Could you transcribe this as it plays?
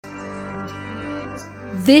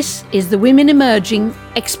This is the Women Emerging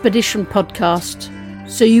Expedition podcast,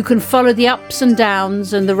 so you can follow the ups and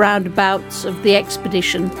downs and the roundabouts of the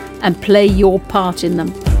expedition and play your part in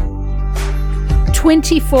them.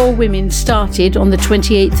 24 women started on the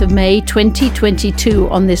 28th of May 2022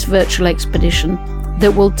 on this virtual expedition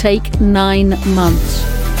that will take 9 months.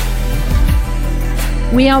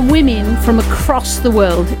 We are women from across the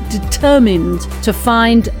world determined to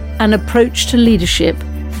find an approach to leadership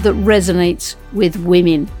that resonates with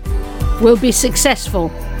women. We'll be successful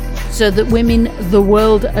so that women the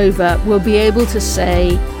world over will be able to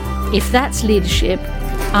say, if that's leadership,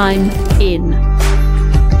 I'm in.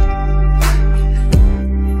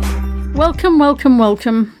 Welcome, welcome,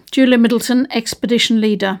 welcome. Julia Middleton, Expedition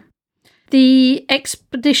Leader. The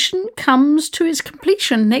expedition comes to its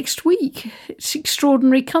completion next week. It's an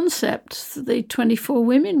extraordinary concept. The 24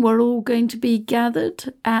 women were all going to be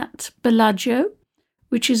gathered at Bellagio,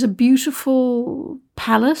 which is a beautiful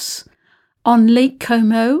palace on Lake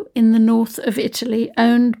Como in the north of Italy,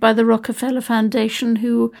 owned by the Rockefeller Foundation,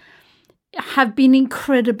 who have been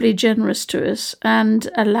incredibly generous to us and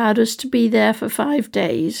allowed us to be there for 5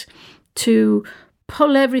 days to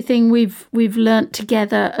pull everything we've learnt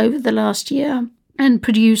together over the last year and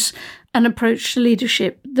produce an approach to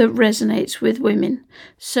leadership that resonates with women,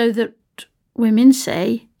 so that women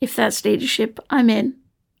say, if that's leadership, I'm in.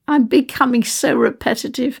 I'm becoming so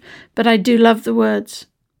repetitive, but I do love the words.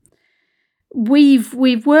 We've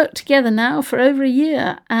worked together now for over a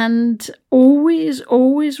year and always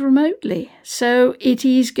remotely. So it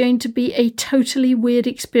is going to be a totally weird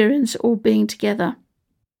experience all being together.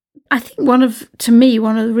 I think one of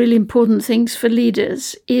the really important things for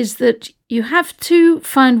leaders is that you have to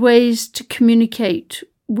find ways to communicate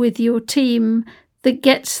with your team that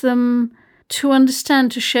gets them to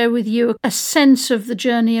understand, to share with you a sense of the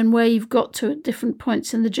journey and where you've got to at different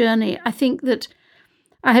points in the journey. I think that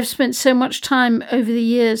I have spent so much time over the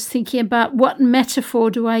years thinking about what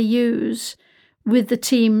metaphor do I use with the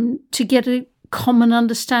team to get a common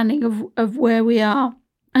understanding of where we are.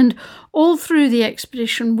 And all through the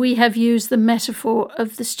expedition, we have used the metaphor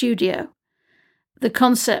of the studio, the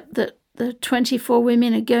concept that the 24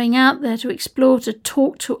 women are going out there to explore, to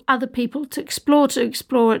talk to other people, to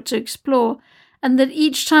explore, and that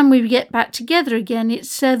each time we get back together again,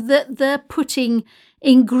 it's said that they're putting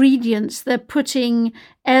ingredients, they're putting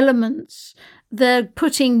elements, they're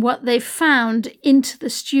putting what they've found into the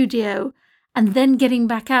studio and then getting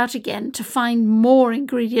back out again to find more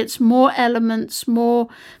ingredients, more elements, more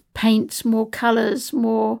paints, more colours,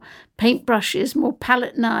 more paintbrushes, more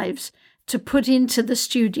palette knives to put into the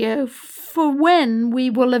studio for when we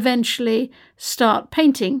will eventually start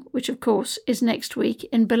painting, which of course is next week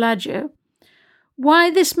in Bellagio. Why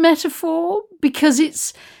this metaphor? Because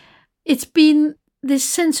it's been this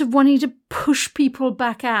sense of wanting to push people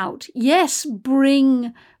back out. Yes,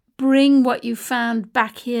 bring what you found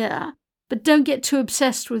back here, but don't get too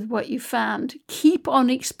obsessed with what you found. Keep on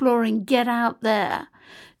exploring, get out there.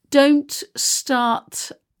 Don't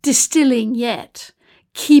start distilling yet.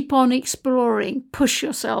 Keep on exploring, push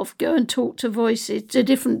yourself, go and talk to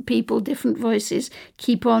different people, different voices.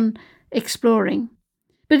 Keep on exploring.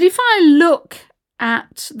 But if I look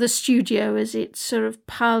at the studio as it's sort of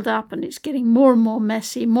piled up and it's getting more and more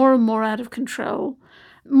messy, more and more out of control,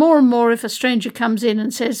 more and more if a stranger comes in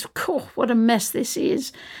and says, "Oh, what a mess this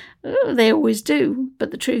is," they always do.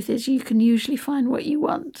 But the truth is you can usually find what you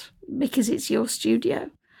want because it's your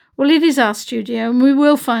studio. Well, it is our studio and we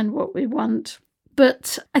will find what we want.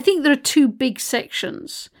 But I think there are 2 big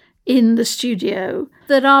sections in the studio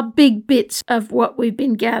that are big bits of what we've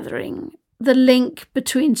been gathering. The link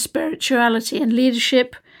between spirituality and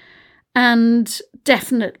leadership, and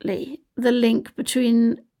definitely the link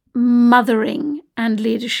between mothering and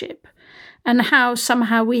leadership, and how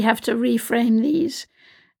somehow we have to reframe these.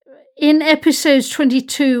 In episodes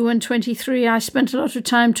 22 and 23, I spent a lot of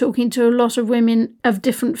time talking to a lot of women of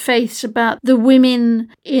different faiths about the women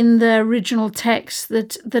in the original text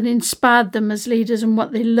that inspired them as leaders and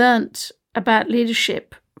what they learnt about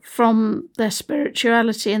leadership from their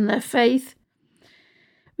spirituality and their faith.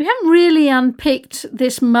 We haven't really unpicked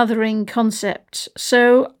this mothering concept,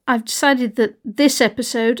 so I've decided that this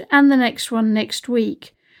episode and the next one next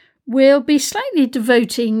week will be slightly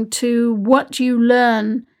devoting to what you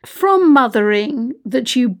learn from mothering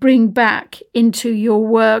that you bring back into your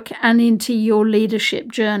work and into your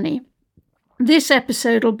leadership journey. This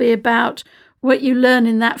episode will be about what you learn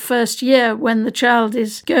in that first year when the child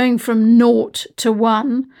is going from 0 to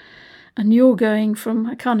 1, And you're going from,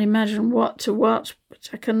 I can't imagine what to what, but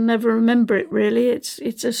I can never remember it really. It's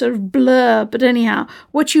a sort of blur. But anyhow,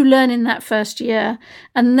 what you learn in that first year.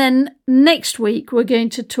 And then next week, we're going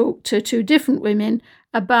to talk to two different women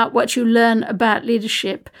about what you learn about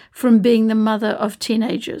leadership from being the mother of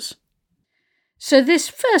teenagers. So this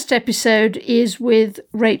first episode is with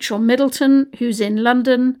Rachel Middleton, who's in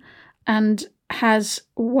London and has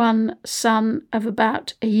one son of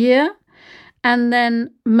about a year. And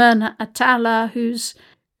then Myrna Atala, whose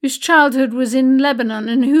childhood was in Lebanon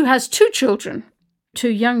and who has two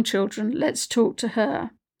young children. Let's talk to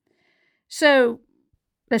her. So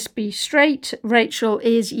let's be straight. Rachel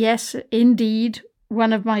is, yes, indeed,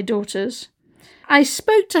 one of my daughters. I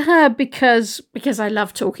spoke to her because I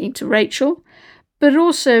love talking to Rachel, but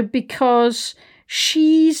also because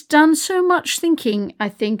she's done so much thinking, I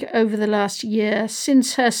think, over the last year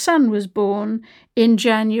since her son was born in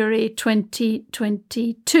January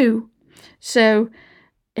 2022. So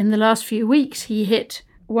in the last few weeks, he hit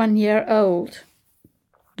 1 year old.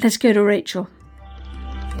 Let's go to Rachel.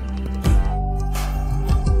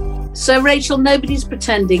 So, Rachel, nobody's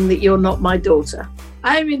pretending that you're not my daughter.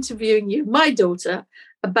 I'm interviewing you, my daughter,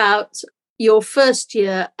 about your first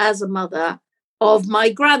year as a mother of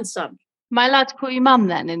my grandson. Am I allowed to call you Mum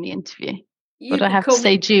then in the interview? Or do I have to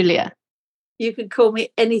say Julia? You could call me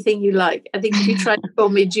anything you like. I think if you try to call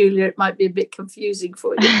me Julia, it might be a bit confusing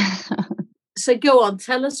for you. So go on,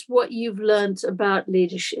 tell us what you've learned about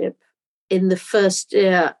leadership in the first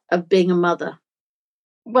year of being a mother.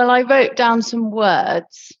 Well, I wrote down some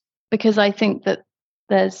words because I think that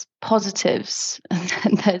there's positives and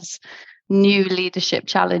then there's new leadership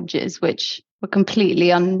challenges which were completely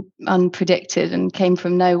unpredicted and came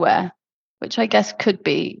from nowhere, which I guess could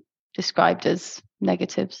be described as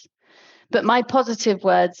negatives. But my positive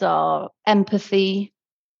words are empathy,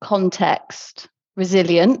 context,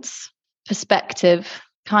 resilience, perspective,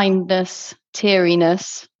 kindness,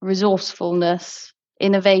 teariness, resourcefulness,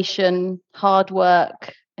 innovation, hard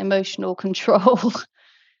work, emotional control,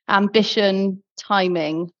 ambition,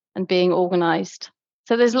 timing, and being organized.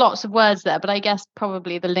 So there's lots of words there, but I guess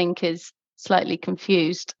probably the link is slightly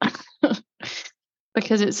confused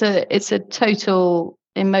because it's a total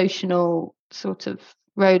emotional sort of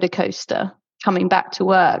roller coaster coming back to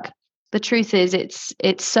work. The truth is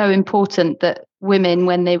it's so important that women,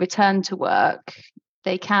 when they return to work,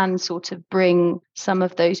 they can sort of bring some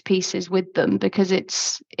of those pieces with them, because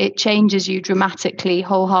it changes you dramatically,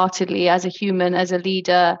 wholeheartedly, as a human, as a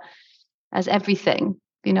leader, as everything.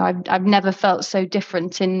 You know, I've never felt so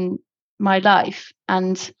different in my life.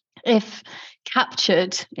 And if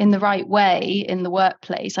captured in the right way in the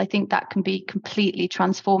workplace, I think that can be completely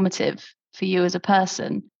transformative for you as a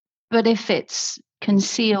person. But if it's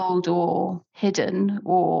concealed or hidden,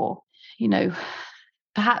 or, you know,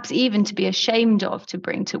 perhaps even to be ashamed of to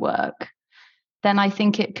bring to work, then I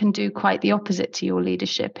think it can do quite the opposite to your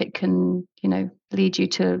leadership. It can, you know, lead you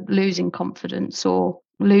to losing confidence or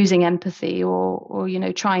losing empathy, or you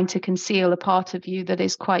know, trying to conceal a part of you that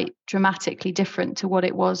is quite dramatically different to what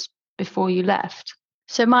it was before you left.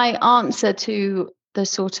 So my answer to the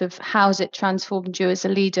sort of how's it transformed you as a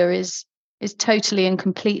leader is totally and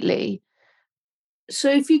completely.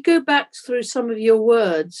 So if you go back through some of your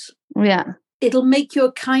words, yeah, it'll make you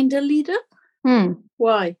a kinder leader.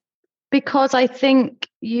 Why? Because I think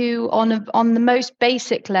you, on the most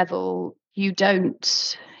basic level, you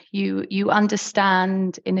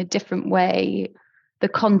understand in a different way the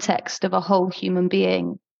context of a whole human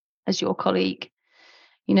being as your colleague.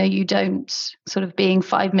 You know, you don't sort of being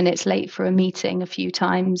 5 minutes late for a meeting a few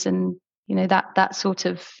times, and you know, that sort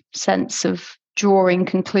of sense of drawing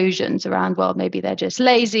conclusions around, well, maybe they're just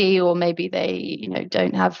lazy, or maybe they, you know,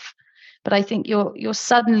 don't have. But I think you're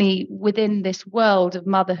suddenly within this world of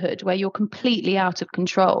motherhood where you're completely out of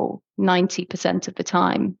control 90% of the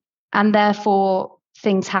time. And therefore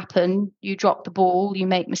things happen, you drop the ball, you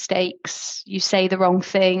make mistakes, you say the wrong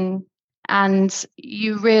thing, and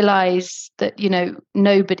you realize that, you know,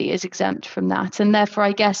 nobody is exempt from that. And therefore,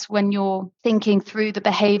 I guess when you're thinking through the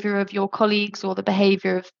behavior of your colleagues, or the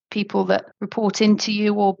behavior of people that report into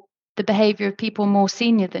you, or the behavior of people more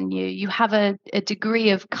senior than you, you have a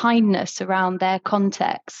degree of kindness around their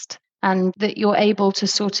context, and that you're able to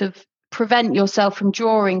sort of prevent yourself from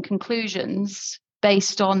drawing conclusions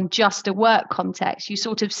based on just a work context. You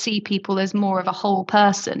sort of see people as more of a whole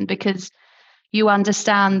person, because you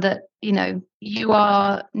understand that, you know, you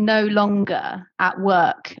are no longer at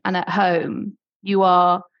work and at home. You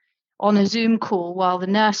are on a Zoom call while the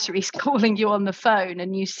nursery's calling you on the phone,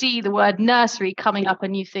 and you see the word nursery coming up,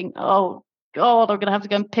 and you think, oh God, I'm going to have to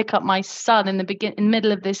go and pick up my son in the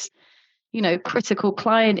middle of this critical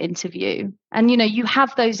client interview. And, you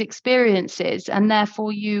have those experiences, and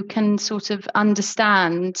therefore you can sort of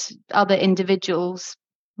understand other individuals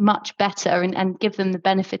much better and give them the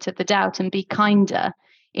benefit of the doubt and be kinder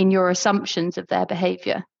in your assumptions of their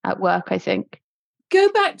behavior at work, I think. Go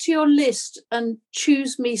back to your list and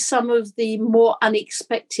choose me some of the more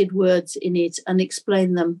unexpected words in it and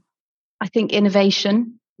explain them. I think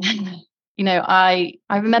innovation. I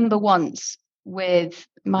remember once with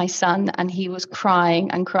my son, and he was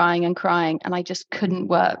crying and crying and crying, and I just couldn't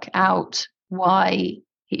work out why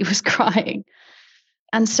he was crying.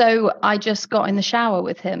 And so I just got in the shower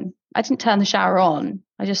with him. I didn't turn the shower on.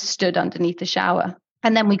 I just stood underneath the shower.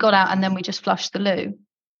 And then we got out, and then we just flushed the loo.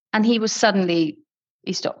 And he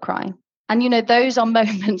stopped crying. And, those are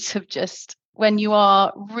moments of just when you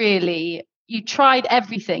are really, you tried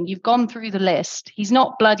everything. You've gone through the list. He's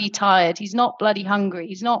not bloody tired. He's not bloody hungry.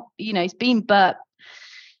 He's not, he's been burped.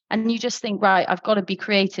 And you just think, right, I've got to be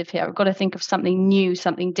creative here. I've got to think of something new,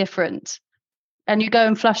 something different. And you go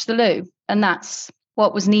and flush the loo. And that's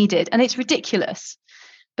what was needed. And it's ridiculous.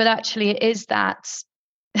 But actually it is that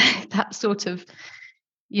sort of,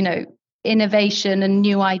 innovation and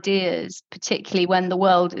new ideas, particularly when the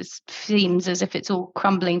world seems as if it's all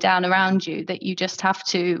crumbling down around you, that you just have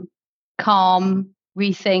to calm,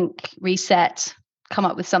 rethink, reset, come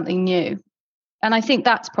up with something new. And I think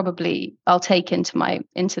that's probably I'll take into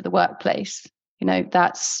the workplace.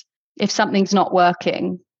 That's, if something's not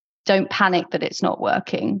working, don't panic that it's not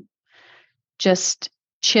working. Just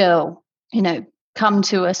chill, come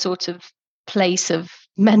to a sort of place of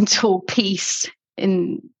mental peace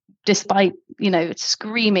despite, a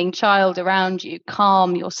screaming child around you.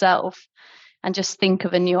 Calm yourself and just think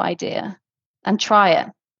of a new idea and try it.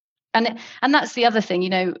 And that's the other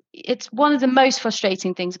thing, it's one of the most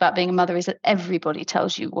frustrating things about being a mother is that everybody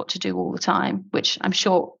tells you what to do all the time, which I'm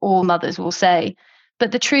sure all mothers will say.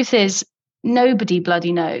 But the truth is, nobody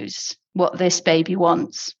bloody knows what this baby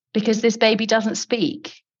wants, because this baby doesn't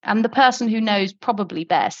speak. And the person who knows probably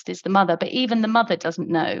best is the mother, but even the mother doesn't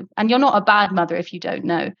know. And you're not a bad mother if you don't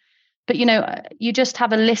know. But, you just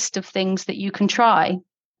have a list of things that you can try.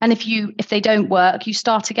 And if they don't work, you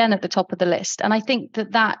start again at the top of the list. And I think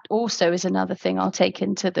that also is another thing I'll take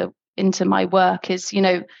into my work is,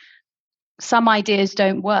 some ideas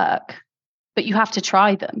don't work, but you have to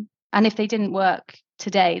try them. And if they didn't work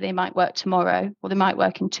today, they might work tomorrow, or they might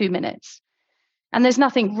work in 2 minutes. And there's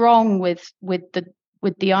nothing wrong with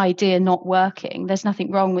the idea not working. There's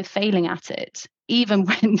nothing wrong with failing at it, even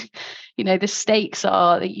when, the stakes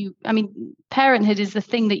are that parenthood is the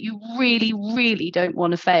thing that you really, really don't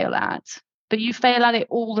want to fail at, but you fail at it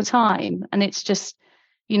all the time. And it's just,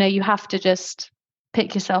 you have to just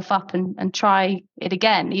pick yourself up and try it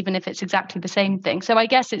again, even if it's exactly the same thing. So I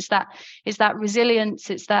guess it's that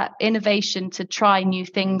resilience, it's that innovation to try new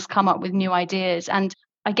things, come up with new ideas. And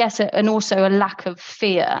I guess, and also a lack of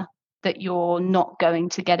fear that you're not going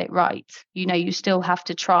to get it right. You still have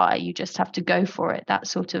to try. You just have to go for it. That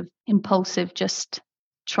sort of impulsive, just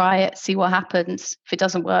try it, see what happens. If it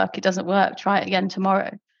doesn't work, it doesn't work. Try it again tomorrow.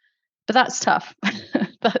 But that's tough.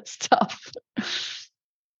 That's tough.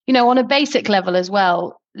 On a basic level as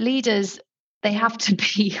well, leaders, they have to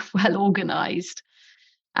be well organized.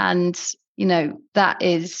 And, that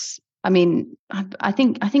is, I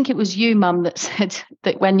think it was you, Mum, that said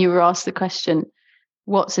that when you were asked the question,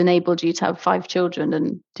 what's enabled you to have 5 children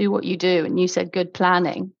and do what you do? And you said good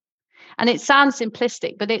planning. And it sounds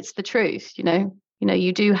simplistic, but it's the truth.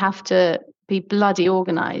 You do have to be bloody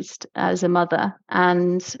organized as a mother.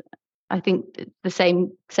 And I think the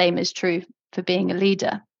same is true for being a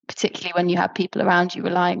leader, particularly when you have people around you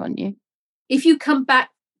relying on you. If you come back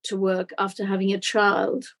to work after having a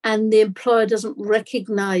child and the employer doesn't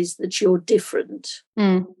recognize that you're different,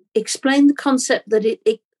 explain the concept that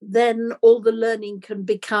it then all the learning can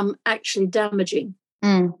become actually damaging.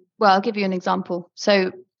 Well, I'll give you an example.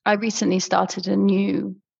 So I recently started a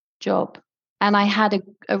new job, and I had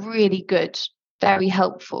a really good, very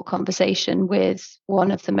helpful conversation with one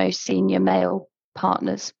of the most senior male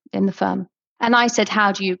partners in the firm. And I said,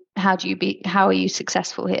 how are you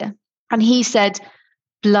successful here? And he said,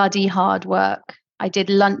 bloody hard work. I did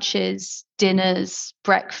lunches, dinners,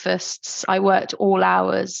 breakfasts. I worked all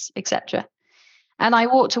hours, etc. And I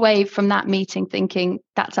walked away from that meeting thinking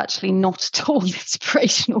that's actually not at all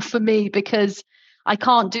inspirational for me, because I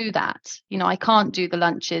can't do that. I can't do the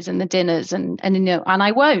lunches and the dinners and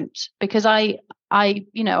I won't, because I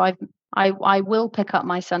will pick up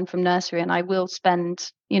my son from nursery and I will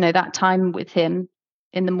spend, that time with him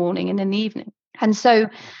in the morning and in the evening. And so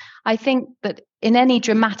I think that in any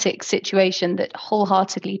dramatic situation that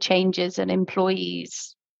wholeheartedly changes an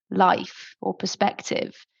employee's life or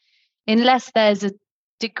perspective, unless there's a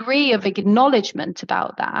degree of acknowledgement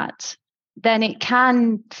about that, then it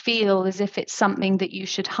can feel as if it's something that you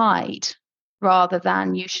should hide rather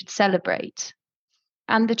than you should celebrate.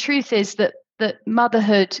 And the truth is that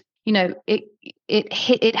motherhood,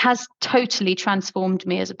 it has totally transformed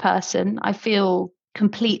me as a person. I feel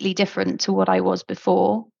completely different to what I was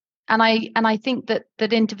before. And I think that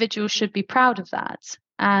individuals should be proud of that,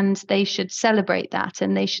 and they should celebrate that,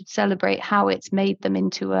 and they should celebrate how it's made them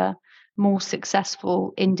into a more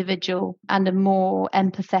successful individual and a more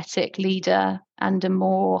empathetic leader and a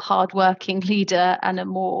more hardworking leader and a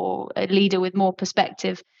leader with more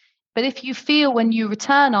perspective. But if you feel when you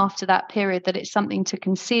return after that period that it's something to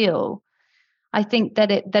conceal, I think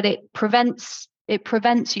that it prevents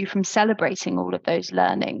you from celebrating all of those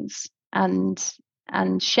learnings and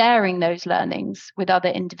sharing those learnings with other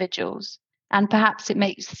individuals. And perhaps it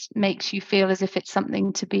makes you feel as if it's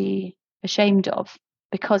something to be ashamed of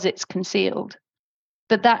because it's concealed.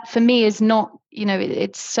 But that for me is not,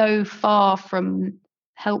 it's so far from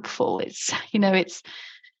helpful. It's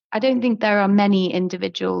I don't think there are many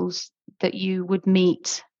individuals that you would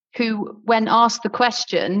meet who, when asked the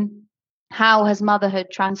question, how has motherhood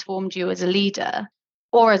transformed you as a leader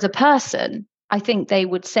or as a person, I think they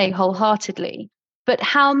would say wholeheartedly. But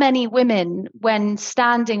how many women, when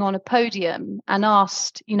standing on a podium and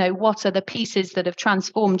asked, what are the pieces that have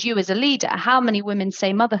transformed you as a leader? How many women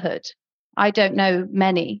say motherhood? I don't know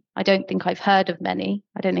many. I don't think I've heard of many.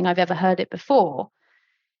 I don't think I've ever heard it before.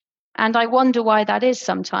 And I wonder why that is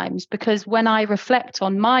sometimes, because when I reflect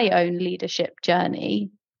on my own leadership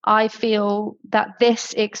journey, I feel that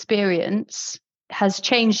this experience has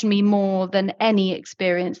changed me more than any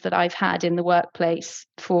experience that I've had in the workplace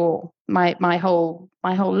for my whole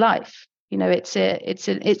life.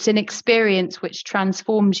 It's an experience which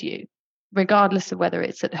transforms you, regardless of whether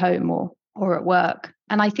it's at home or at work.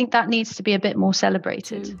 And I think that needs to be a bit more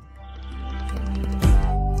celebrated.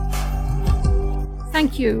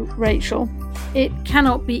 Thank you, Rachel. It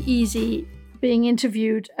cannot be easy being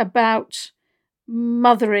interviewed about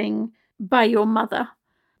mothering by your mother,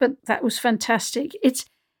 but that was fantastic. It's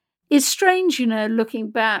strange, looking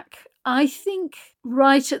back. I think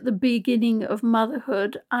right at the beginning of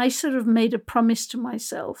motherhood, I sort of made a promise to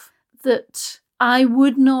myself that I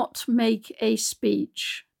would not make a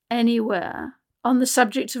speech anywhere on the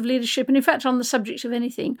subject of leadership, and in fact on the subject of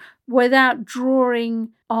anything, without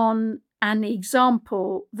drawing on an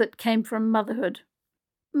example that came from motherhood.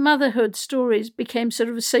 Motherhood stories became sort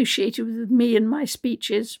of associated with me and my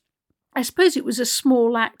speeches. I suppose it was a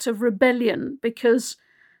small act of rebellion because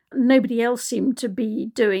nobody else seemed to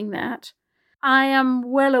be doing that. I am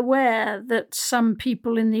well aware that some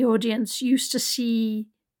people in the audience used to see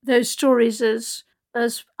those stories as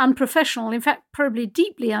unprofessional, in fact, probably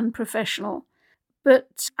deeply unprofessional.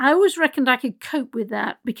 But I always reckoned I could cope with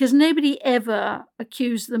that because nobody ever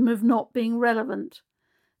accused them of not being relevant.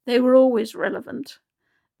 They were always relevant.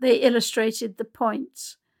 They illustrated the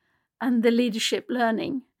points and the leadership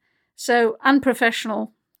learning. So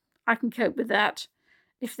unprofessional, I can cope with that.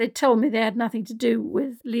 If they'd told me they had nothing to do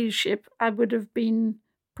with leadership, I would have been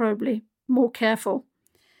probably more careful.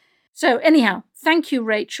 So anyhow, thank you,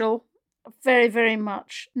 Rachel, very, very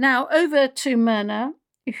much. Now over to Myrna,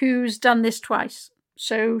 who's done this twice.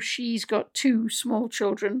 So she's got 2 small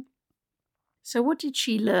children. So what did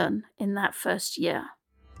she learn in that first year?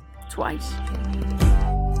 Twice.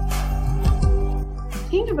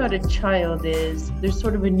 The thing about a child is there's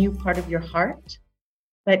sort of a new part of your heart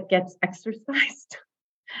that gets exercised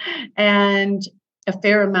and a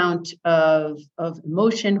fair amount of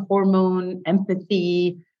emotion, hormone,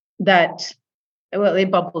 empathy that,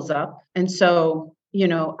 it bubbles up. And so,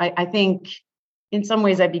 I think in some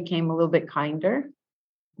ways I became a little bit kinder,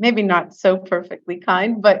 maybe not so perfectly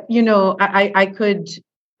kind, but,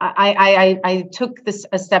 I took this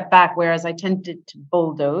a step back, whereas I tended to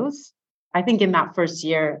bulldoze. I think in that first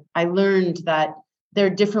year, I learned that there are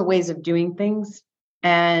different ways of doing things,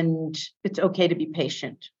 and it's okay to be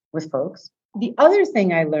patient with folks. The other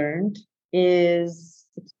thing I learned is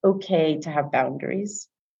it's okay to have boundaries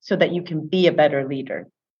so that you can be a better leader.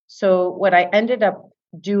 So what I ended up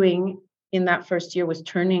doing in that first year was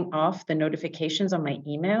turning off the notifications on my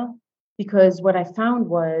email, because what I found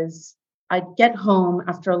was I'd get home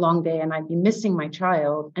after a long day and I'd be missing my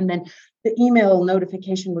child, and then the email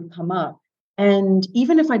notification would come up. And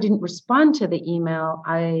even if I didn't respond to the email,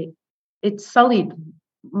 it sullied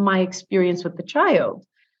my experience with the child.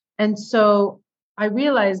 And so I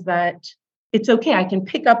realized that it's okay. I can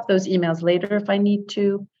pick up those emails later if I need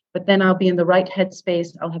to. but then I'll be in the right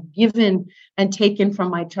headspace. I'll have given and taken from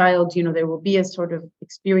my child. There will be a sort of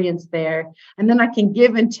experience there. And then I can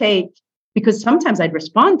give and take, because sometimes I'd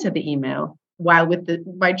respond to the email while with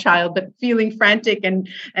my child, but feeling frantic and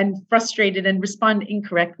frustrated and respond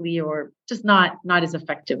incorrectly, or just not as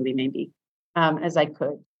effectively maybe as I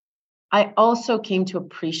could. I also came to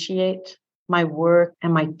appreciate my work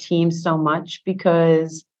and my team so much,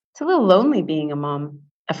 because it's a little lonely being a mom,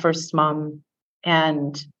 a first mom,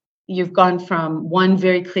 and you've gone from one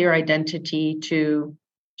very clear identity to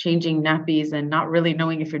changing nappies and not really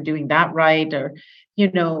knowing if you're doing that right, or,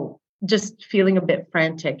 just feeling a bit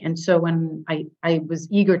frantic. And so when I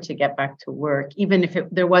was eager to get back to work, even if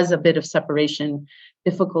there was a bit of separation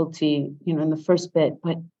difficulty, in the first bit,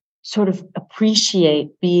 but sort of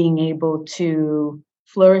appreciate being able to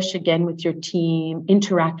flourish again with your team,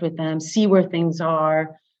 interact with them, see where things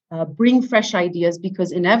are, bring fresh ideas,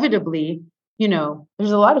 because inevitably,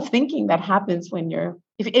 there's a lot of thinking that happens when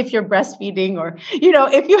if you're breastfeeding, or,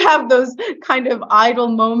 if you have those kind of idle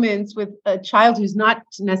moments with a child who's not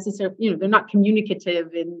necessarily, they're not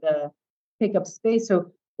communicative in the pick-up space.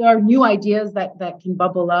 So there are new ideas that can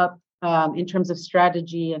bubble up in terms of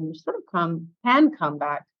strategy, and sort of can come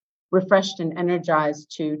back refreshed and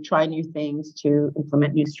energized to try new things, to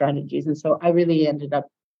implement new strategies. And so I really ended up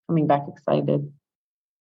coming back excited.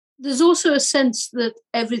 There's also a sense that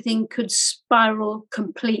everything could spiral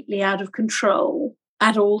completely out of control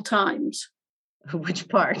at all times. Which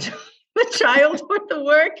part? The child or the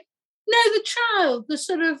work? No, the child, the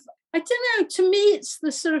sort of, I don't know, to me, it's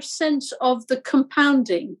the sort of sense of the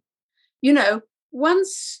compounding.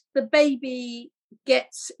 Once the baby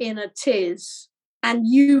gets in a tiz and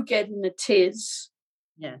you get in a tiz,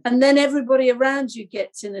 yeah, and then everybody around you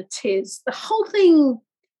gets in a tiz, the whole thing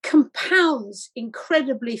compounds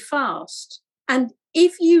incredibly fast. And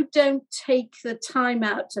if you don't take the time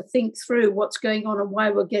out to think through what's going on and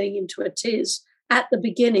why we're getting into a tiz at the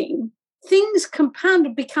beginning, things compound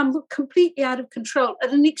and become completely out of control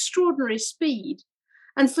at an extraordinary speed.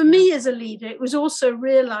 And for me as a leader, it was also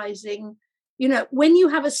realizing, when you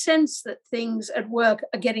have a sense that things at work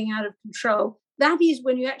are getting out of control, that is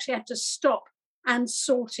when you actually have to stop and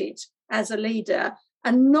sort it as a leader,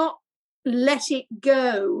 and not let it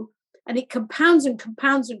go. And it compounds and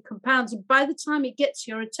compounds and compounds. And by the time it gets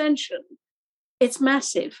your attention, it's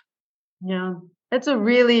massive. Yeah, that's a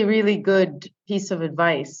really, really good piece of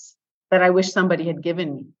advice that I wish somebody had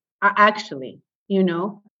given me. Actually,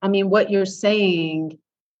 what you're saying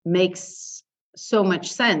makes so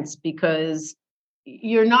much sense, because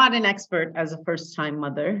you're not an expert as a first-time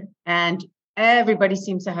mother, and everybody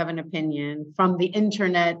seems to have an opinion, from the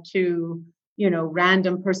internet to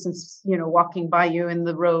random persons, walking by you in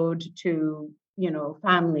the road, to,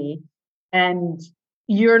 family, and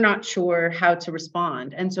you're not sure how to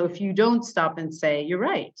respond. And so if you don't stop and say, you're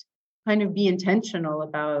right, kind of be intentional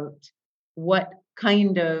about what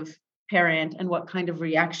kind of parent and what kind of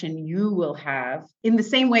reaction you will have, in the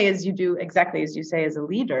same way as you do, exactly as you say, as a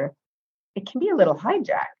leader, it can be a little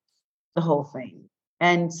hijacked, the whole thing.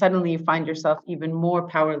 And suddenly you find yourself even more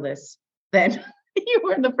powerless than you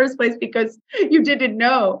were in the first place, because you didn't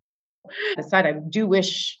know. Aside, I do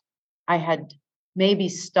wish I had maybe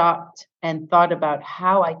stopped and thought about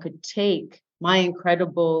how I could take my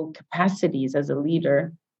incredible capacities as a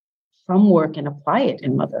leader from work and apply it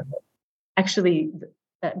in motherhood. Actually,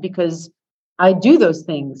 because I do those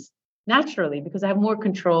things naturally, because I have more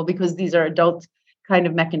control, because these are adult kind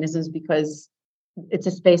of mechanisms, because it's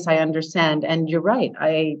a space I understand. And you're right.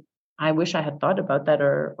 I wish I had thought about that,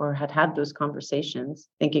 or had those conversations.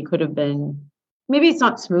 I think it could have been, maybe it's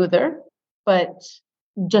not smoother, but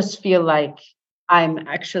just feel like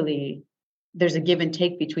there's a give and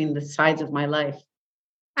take between the sides of my life.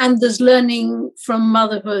 And there's learning from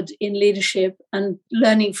motherhood in leadership, and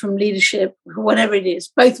learning from leadership, whatever it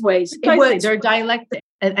is, both ways. It works. They're dialectic.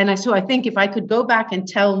 So I think if I could go back and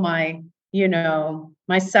tell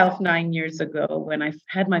myself 9 years ago, when I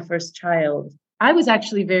had my first child, I was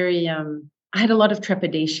actually I had a lot of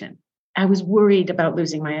trepidation. I was worried about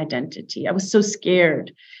losing my identity. I was so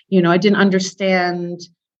scared. I didn't understand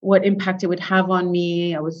what impact it would have on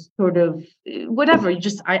me. I was sort of, whatever,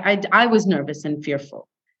 I was nervous and fearful,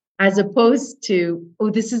 as opposed to, oh,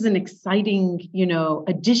 this is an exciting,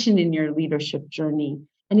 addition in your leadership journey.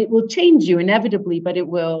 And it will change you inevitably, but it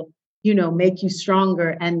will, make you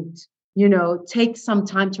stronger, and, take some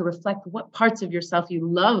time to reflect what parts of yourself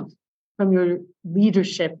you love from your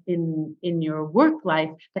leadership in your work life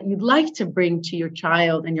that you'd like to bring to your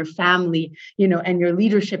child and your family, and your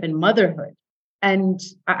leadership in motherhood. And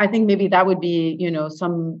I think maybe that would be,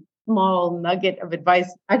 some small nugget of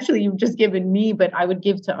advice, actually, you've just given me, but I would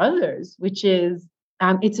give to others, which is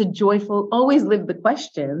it's a joyful, always live the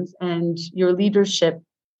questions, and your leadership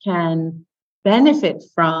can benefit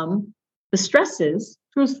from the stresses,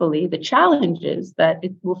 truthfully, the challenges that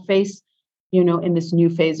it will face, in this new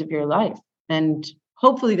phase of your life. And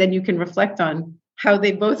hopefully then you can reflect on how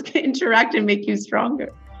they both can interact and make you stronger.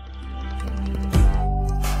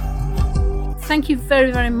 Thank you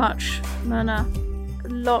very, very much, Myrna.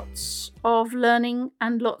 Lots of learning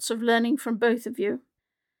from both of you.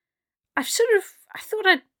 I thought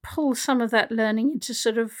I'd pull some of that learning into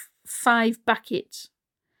sort of 5 buckets.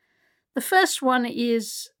 The first one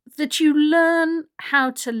is that you learn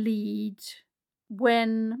how to lead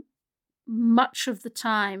when much of the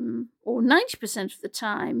time, or 90% of the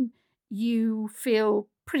time, you feel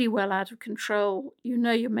pretty well out of control. You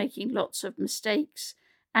know you're making lots of mistakes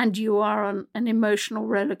and you are on an emotional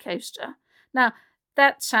roller coaster. Now,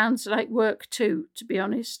 that sounds like work too, to be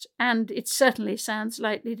honest, and it certainly sounds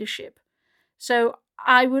like leadership. So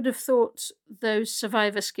I would have thought those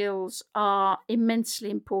survivor skills are immensely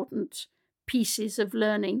important pieces of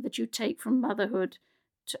learning that you take from motherhood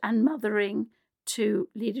and mothering to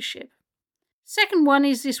leadership. Second one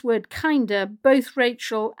is this word kinder. Both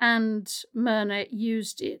Rachel and Myrna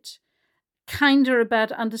used it. Kinder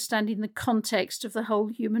about understanding the context of the whole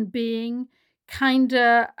human being.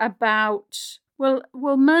 Kinder about, well,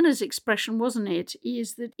 Myrna's expression, wasn't it,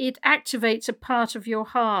 is that it activates a part of your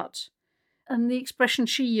heart. And the expression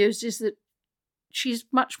she used is that she's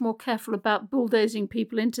much more careful about bulldozing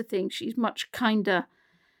people into things. She's much kinder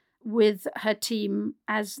with her team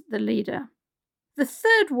as the leader. The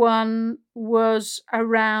third one was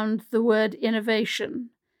around the word innovation,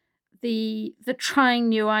 the trying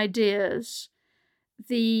new ideas,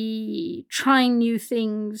 the trying new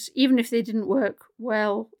things, even if they didn't work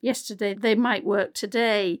well yesterday, they might work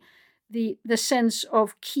today. The sense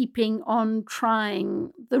of keeping on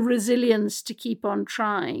trying, the resilience to keep on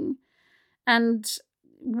trying. And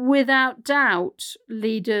without doubt,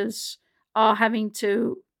 leaders are having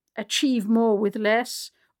to achieve more with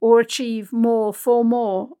less, or achieve more for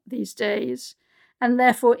more these days. And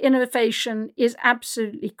therefore, innovation is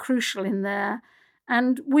absolutely crucial in there.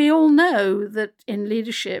 And we all know that in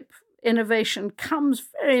leadership, innovation comes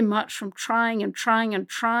very much from trying and trying and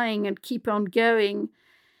trying and keep on going.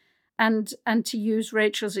 And to use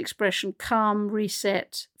Rachel's expression, calm,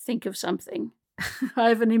 reset, think of something. I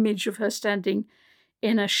have an image of her standing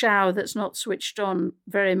in a shower that's not switched on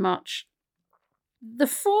very much. The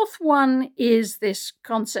fourth one is this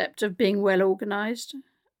concept of being well organized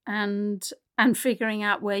and figuring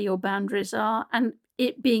out where your boundaries are and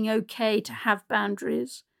it being okay to have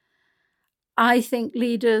boundaries. I think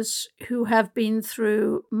leaders who have been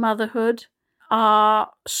through motherhood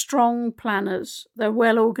are strong planners. They're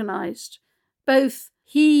well organized. Both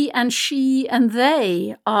he and she and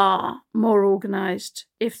they are more organized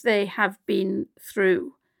if they have been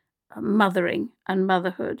through mothering and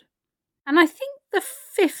motherhood. And I think the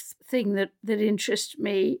fifth thing that interests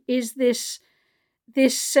me is this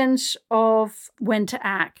sense of when to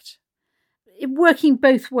act. Working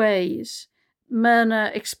both ways.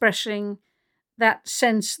 Myrna expressing that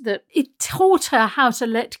sense that it taught her how to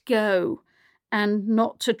let go and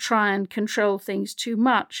not to try and control things too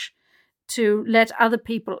much, to let other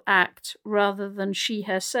people act rather than she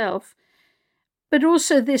herself. But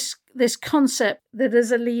also this concept that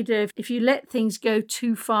as a leader, if you let things go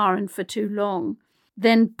too far and for too long,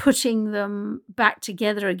 then putting them back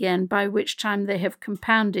together again, by which time they have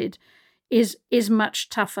compounded, is much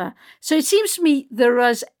tougher. So it seems to me there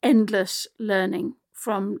is endless learning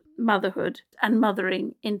from motherhood and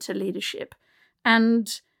mothering into leadership. And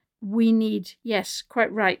we need, yes,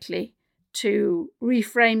 quite rightly, to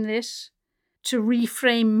reframe this, to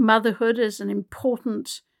reframe motherhood as an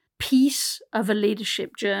important piece of a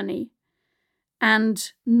leadership journey,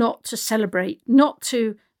 and not to celebrate, not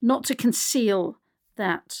to conceal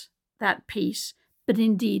that piece, but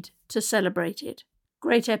indeed to celebrate it.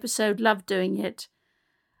 Great episode, loved doing it.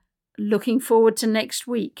 Looking forward to next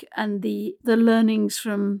week and the learnings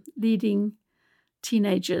from leading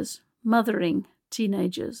teenagers, mothering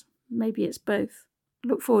teenagers. Maybe it's both.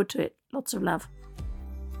 Look forward to it. Lots of love.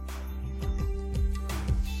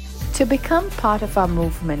 To become part of our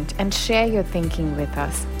movement and share your thinking with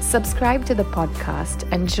us, subscribe to the podcast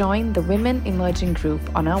and join the Women Emerging group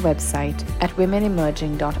on our website at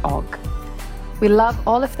womenemerging.org. We love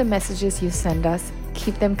all of the messages you send us.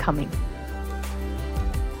 Keep them coming.